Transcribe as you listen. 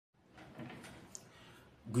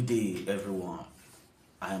Good day, everyone.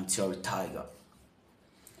 I am Theory Tiger,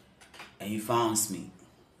 and you found me.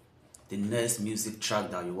 The next music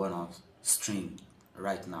track that you wanna stream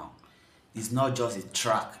right now is not just a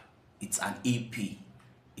track; it's an EP.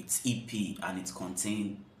 It's EP, and it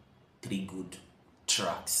contains three good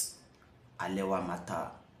tracks: Alewa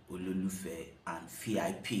Mata, Ololufe, and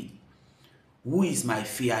VIP. Who is my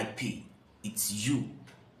VIP? It's you,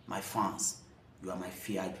 my fans. You are my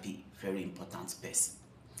VIP, very important person.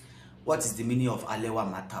 What is the meaning of Alewa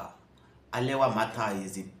Mata? Alewa Mata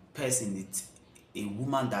is a person, it's a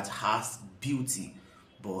woman that has beauty,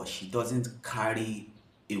 but she doesn't carry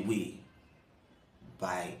away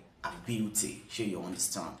by her beauty. Sure, you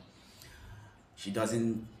understand? She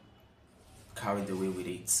doesn't carry the way with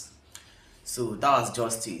it. So that was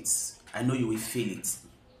just it. I know you will feel it.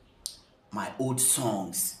 My old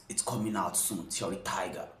songs, it's coming out soon. Theory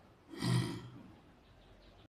Tiger.